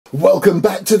Welcome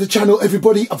back to the channel,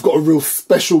 everybody. I've got a real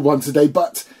special one today,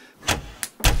 but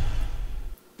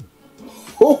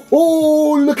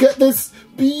look at this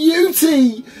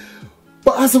beauty.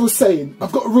 But as I was saying,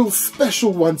 I've got a real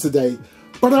special one today,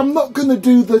 but I'm not going to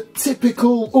do the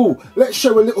typical, let's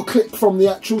show a little clip from the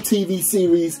actual TV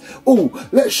series.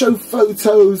 Let's show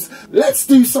photos. Let's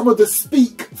do some of the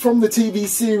speak from the TV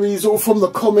series or from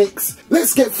the comics.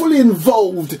 Let's get fully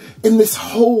involved in this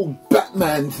whole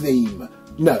Batman theme.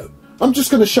 No, I'm just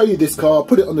going to show you this car,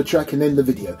 put it on the track and end the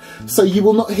video. So you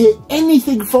will not hear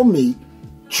anything from me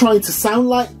trying to sound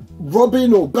like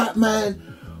Robin or Batman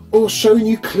or showing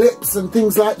you clips and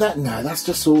things like that. No, that's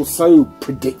just all so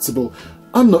predictable.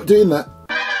 I'm not doing that.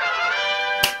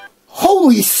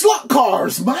 Holy slut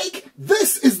cars, Mike!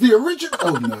 This is the original...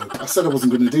 Oh no, I said I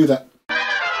wasn't going to do that.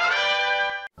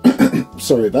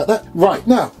 Sorry about that. Right,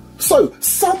 now, so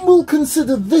some will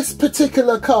consider this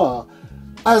particular car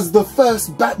as the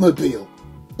first Batmobile.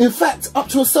 In fact, up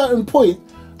to a certain point,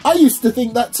 I used to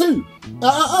think that too.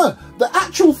 The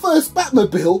actual first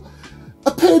Batmobile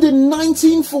appeared in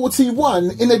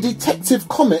 1941 in a detective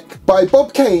comic by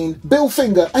Bob Kane, Bill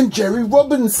Finger and Jerry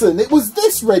Robinson. It was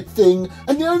this red thing,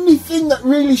 and the only thing that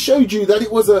really showed you that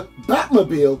it was a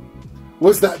Batmobile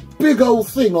was that big old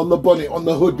thing on the bonnet, on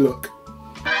the hood look.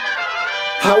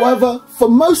 However, for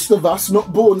most of us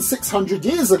not born 600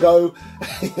 years ago,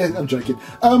 I'm joking,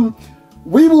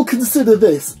 we will consider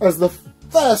this as the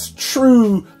first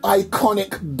true iconic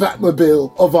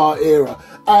Batmobile of our era.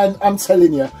 And I'm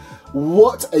telling you,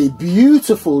 what a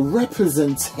beautiful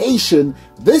representation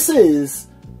this is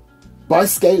by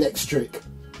Scalextric.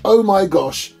 Oh my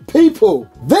gosh, people,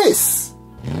 this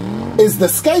is the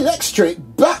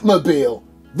Scalextric Batmobile,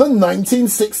 the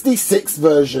 1966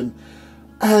 version.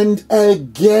 And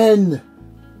again,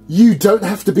 you don't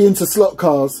have to be into slot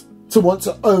cars to want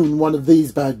to own one of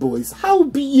these bad boys. How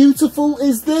beautiful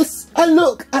is this? And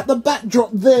look at the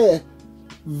backdrop there.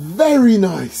 Very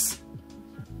nice.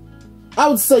 I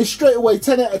would say straight away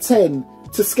 10 out of 10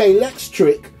 to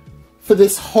Scalextric for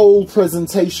this whole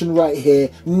presentation right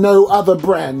here. No other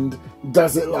brand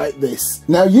does it like this.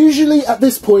 Now, usually at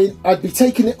this point, I'd be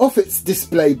taking it off its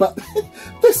display, but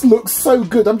this looks so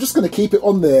good. I'm just going to keep it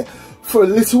on there for a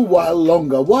little while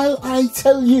longer while I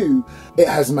tell you it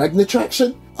has magnet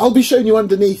traction. I'll be showing you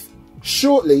underneath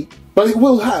shortly, but it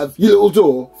will have your little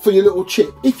door for your little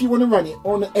chip if you want to run it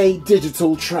on a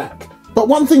digital track. But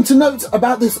one thing to note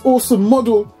about this awesome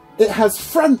model, it has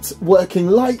front working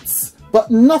lights, but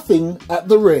nothing at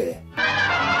the rear.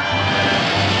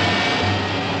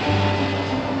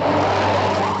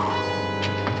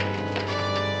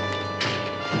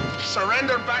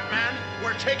 Surrender, Batman.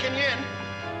 We're taking you in.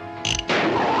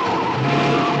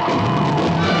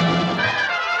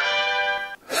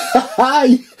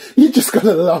 You just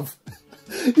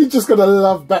gotta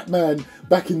love Batman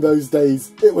back in those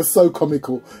days. It was so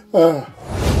comical.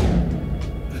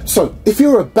 So if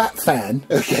you're a Bat fan,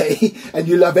 okay, and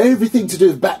you love everything to do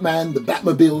with Batman, the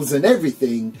Batmobiles and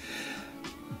everything,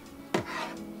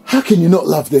 how can you not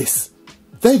love this?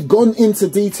 They've gone into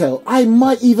detail. I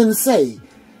might even say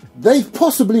they've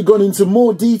possibly gone into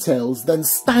more details than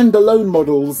standalone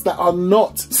models that are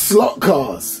not slot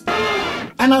cars.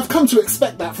 And I've come to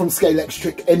expect that from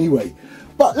Scalextric anyway.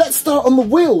 But let's start on the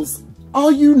wheels.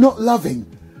 Are you not loving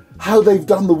how they've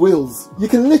done the wheels? You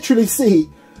can literally see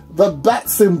the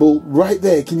bat symbol right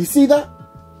there. Can you see that?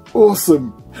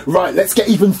 Awesome. Right, let's get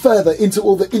even further into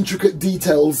all the intricate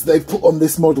details they've put on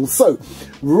this model. So,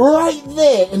 right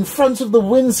there in front of the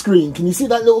windscreen, can you see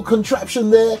that little contraption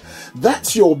there?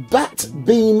 That's your bat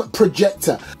beam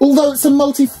projector. Although it's a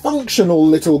multifunctional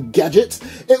little gadget,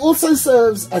 it also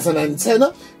serves as an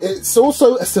antenna. It's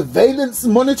also a surveillance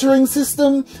monitoring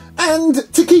system. And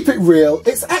to keep it real,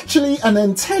 it's actually an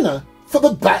antenna for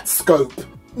the bat scope.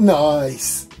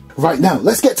 Nice. Right, now,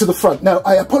 let's get to the front. Now,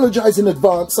 I apologise in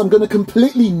advance. I'm going to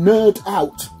completely nerd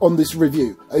out on this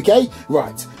review, okay?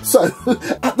 Right, so,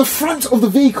 at the front of the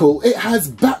vehicle, it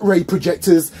has bat ray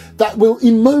projectors that will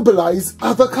immobilise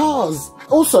other cars.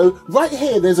 Also, right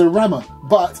here, there's a rammer,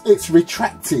 but it's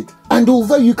retracted. And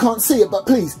although you can't see it, but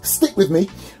please, stick with me,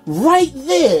 right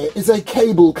there is a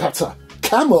cable cutter.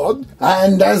 Come on.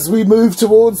 And as we move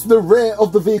towards the rear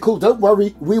of the vehicle, don't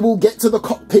worry, we will get to the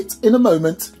cockpit in a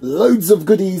moment. Loads of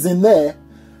goodies in there.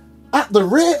 At the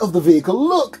rear of the vehicle,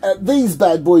 look at these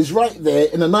bad boys right there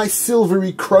in a nice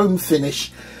silvery chrome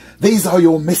finish. These are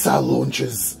your missile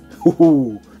launchers.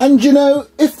 And you know,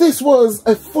 if this was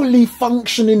a fully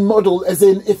functioning model, as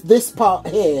in if this part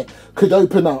here could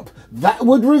open up, that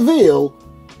would reveal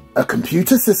a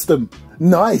computer system.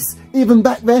 Nice, even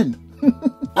back then.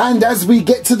 And as we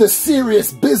get to the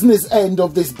serious business end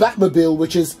of this Batmobile,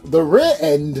 which is the rear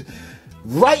end,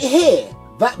 right here,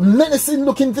 that menacing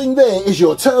looking thing there is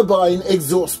your turbine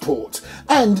exhaust port.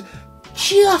 And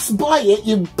just by it,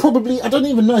 you probably, I don't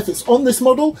even know if it's on this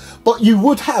model, but you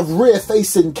would have rear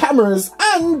facing cameras.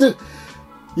 And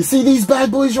you see these bad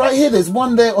boys right here? There's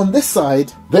one there on this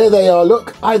side. There they are,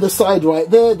 look, either side right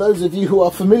there. Those of you who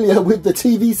are familiar with the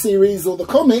TV series or the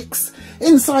comics,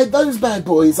 inside those bad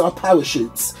boys are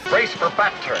parachutes. Brace for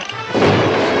bat turn.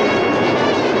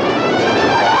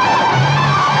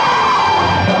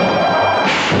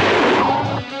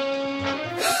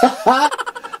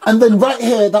 And then right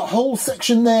here, that whole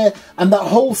section there and that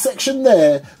whole section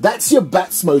there, that's your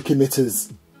bat smoke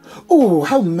emitters. Oh,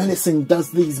 how menacing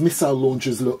does these missile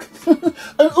launchers look? And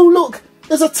oh look,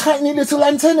 there's a tiny little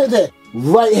antenna there.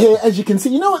 Right here, as you can see,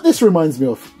 you know what this reminds me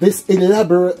of? This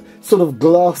elaborate sort of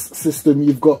glass system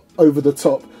you've got over the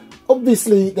top.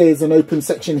 Obviously, there's an open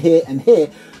section here and here,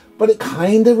 but it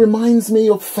kind of reminds me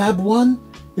of Fab 1.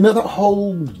 You know, that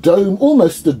whole dome,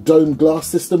 almost a dome glass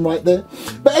system right there.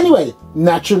 But anyway,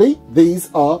 naturally, these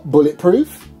are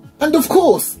bulletproof. And of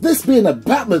course, this being a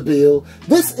Batmobile,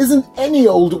 this isn't any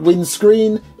old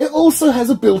windscreen. It also has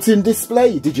a built-in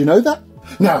display. Did you know that?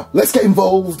 Now, let's get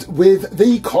involved with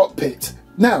the cockpit.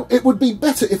 Now, it would be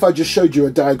better if I just showed you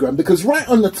a diagram, because right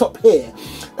on the top here,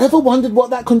 ever wondered what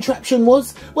that contraption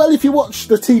was? Well, if you watched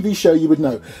the TV show, you would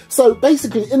know. So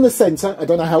basically in the centre, I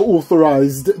don't know how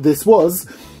authorised this was,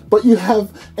 but you have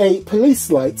a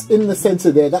police light in the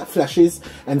centre there that flashes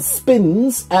and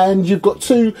spins, and you've got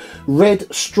two red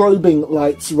strobing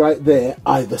lights right there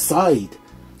either side.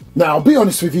 Now, I'll be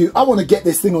honest with you, I want to get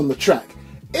this thing on the track.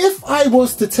 If I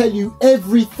was to tell you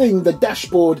everything, the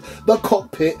dashboard, the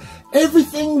cockpit,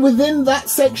 everything within that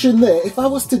section there, if I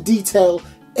was to detail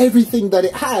everything that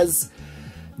it has,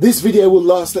 this video will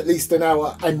last at least an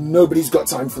hour and nobody's got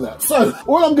time for that. So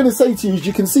all I'm going to say to you is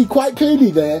you can see quite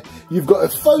clearly there, you've got a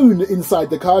phone inside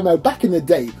the car. Now, back in the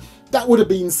day, that would have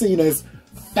been seen as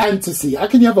fantasy. How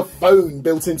can you have a phone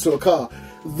built into a car?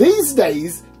 These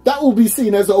days, that will be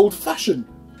seen as old-fashioned.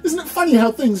 Isn't it funny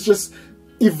how things just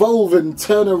evolve and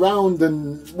turn around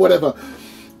and whatever?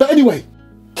 But anyway,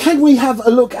 can we have a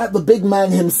look at the big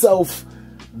man himself?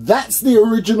 That's the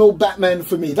original Batman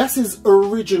for me. That's his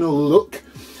original look,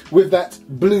 with that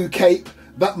blue cape,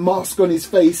 that mask on his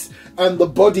face, and the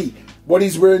body, what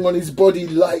he's wearing on his body,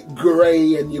 light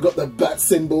grey, and you've got the bat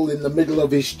symbol in the middle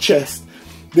of his chest.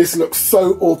 This looks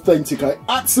so authentic. I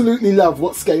absolutely love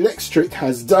what Scalextric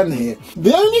has done here.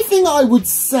 The only thing I would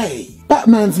say,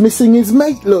 Batman's missing his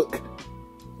mate, look.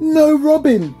 No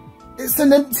Robin. It's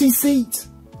an empty seat.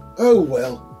 Oh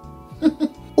well.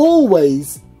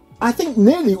 Always, I think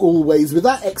nearly always, with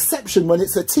that exception when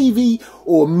it's a TV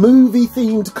or movie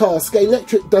themed car,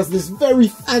 Scalextric does this very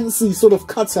fancy sort of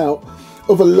cutout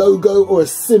of a logo or a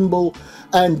symbol,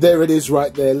 and there it is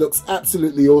right there. Looks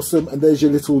absolutely awesome. And there's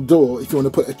your little door if you want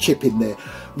to put a chip in there.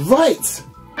 Right,